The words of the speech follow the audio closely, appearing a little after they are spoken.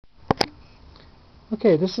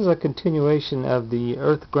Okay, this is a continuation of the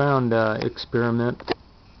earth-ground experiment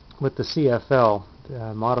with the CFL,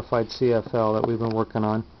 modified CFL that we've been working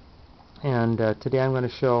on. And today I'm going to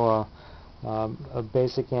show a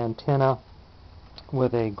basic antenna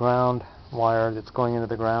with a ground wire that's going into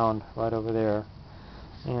the ground right over there.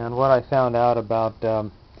 And what I found out about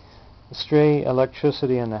stray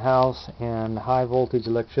electricity in the house and high voltage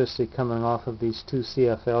electricity coming off of these two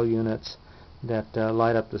CFL units that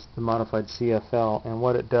light up the modified CFL, and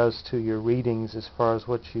what it does to your readings as far as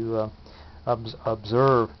what you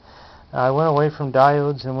observe. I went away from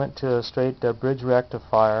diodes and went to a straight bridge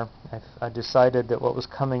rectifier. I decided that what was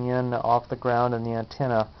coming in off the ground in the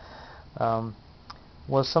antenna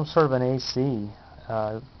was some sort of an AC,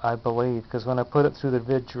 I believe, because when I put it through the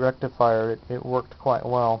bridge rectifier it worked quite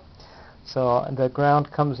well. So the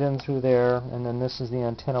ground comes in through there, and then this is the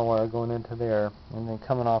antenna wire going into there, and then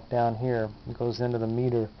coming off down here it goes into the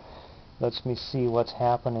meter. Lets me see what's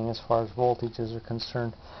happening as far as voltages are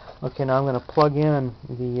concerned. Okay, now I'm going to plug in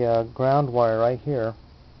the ground wire right here,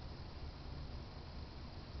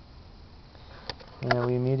 and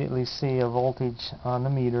we immediately see a voltage on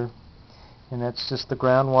the meter, and that's just the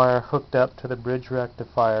ground wire hooked up to the bridge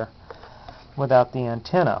rectifier without the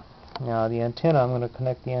antenna. Now the antenna, I'm going to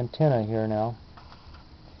connect the antenna here now,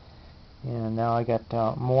 and now I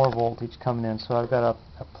got more voltage coming in. So I've got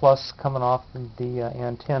a plus coming off of the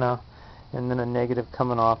antenna, and then a negative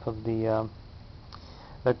coming off of the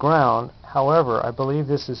ground. However, I believe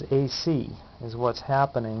this is AC is what's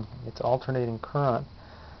happening. It's alternating current,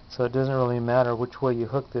 so it doesn't really matter which way you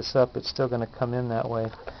hook this up, it's still going to come in that way.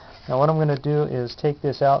 Now what I'm going to do is take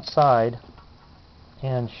this outside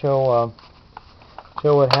and show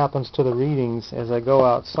what happens to the readings as I go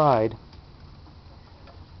outside.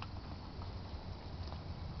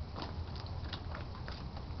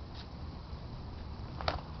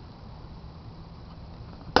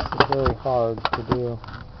 It's very hard to do.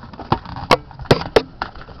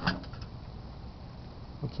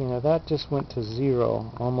 Okay, now that just went to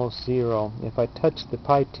zero, almost zero. If I touch the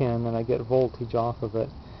pi 10, then I get voltage off of it.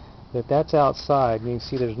 But that's outside. You can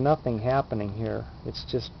see there's nothing happening here. It's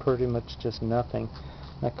just pretty much just nothing.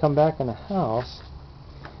 I come back in the house,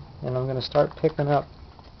 and I'm going to start picking up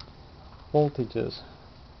voltages.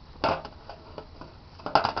 I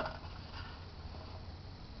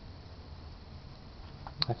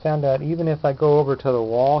found out even if I go over to the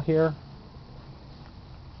wall here,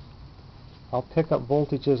 I'll pick up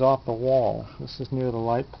voltages off the wall. This is near the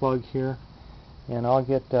light plug here, and I'll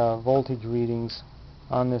get voltage readings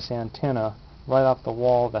on this antenna right off the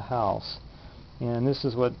wall of the house. And this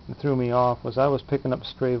is what threw me off, was I was picking up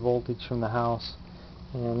stray voltage from the house,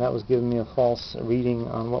 and that was giving me a false reading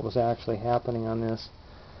on what was actually happening on this.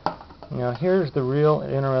 Now here's the real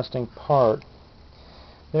interesting part.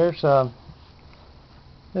 There's the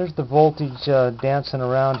voltage dancing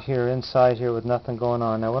around here inside here with nothing going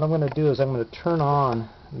on. Now what I'm going to do is I'm going to turn on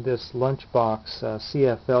this lunchbox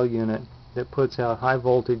CFL unit that puts out high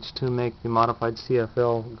voltage to make the modified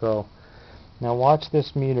CFL go. Now watch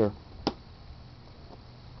this meter.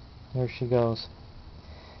 There she goes.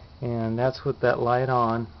 And that's with that light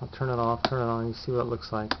on. I'll turn it off, turn it on, you see what it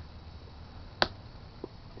looks like.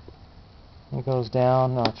 It goes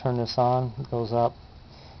down, I'll turn this on, it goes up.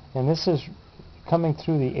 And this is coming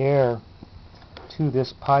through the air to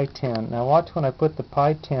this pi 10. Now watch when I put the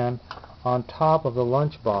pi 10 on top of the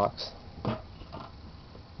lunchbox.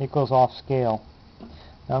 It goes off scale.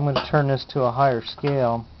 Now I'm going to turn this to a higher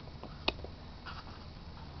scale.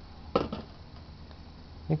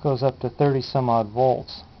 It goes up to 30 some odd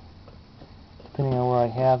volts, depending on where I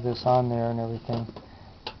have this on there and everything.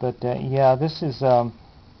 But yeah, this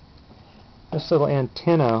little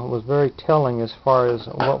antenna was very telling as far as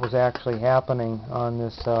what was actually happening on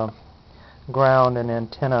this ground and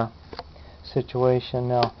antenna situation.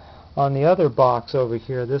 Now on the other box over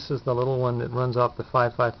here, this is the little one that runs off the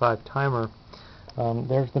 555 timer.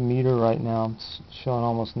 There's the meter right now. It's showing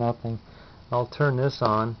almost nothing. I'll turn this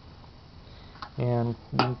on, and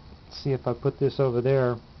see if I put this over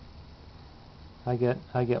there, I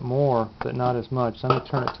get more, but not as much. So I'm going to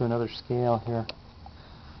turn it to another scale here.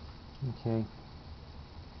 Okay,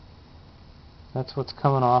 that's what's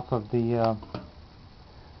coming off of the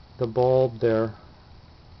bulb there.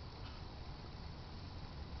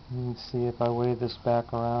 You can see if I wave this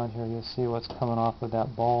back around here, you'll see what's coming off of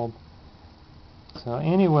that bulb. So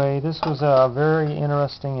anyway, this was a very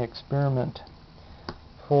interesting experiment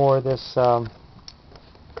for this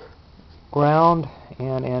ground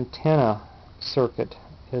and antenna circuit.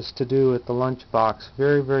 Is to do with the lunchbox.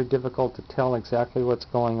 Very, very difficult to tell exactly what's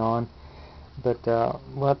going on, but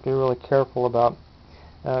we'll have to be really careful about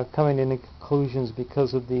coming to any conclusions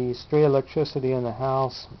because of the stray electricity in the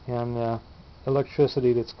house and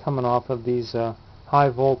electricity that's coming off of these high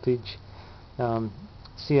voltage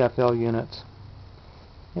CFL units.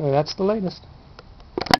 Anyway, that's the latest.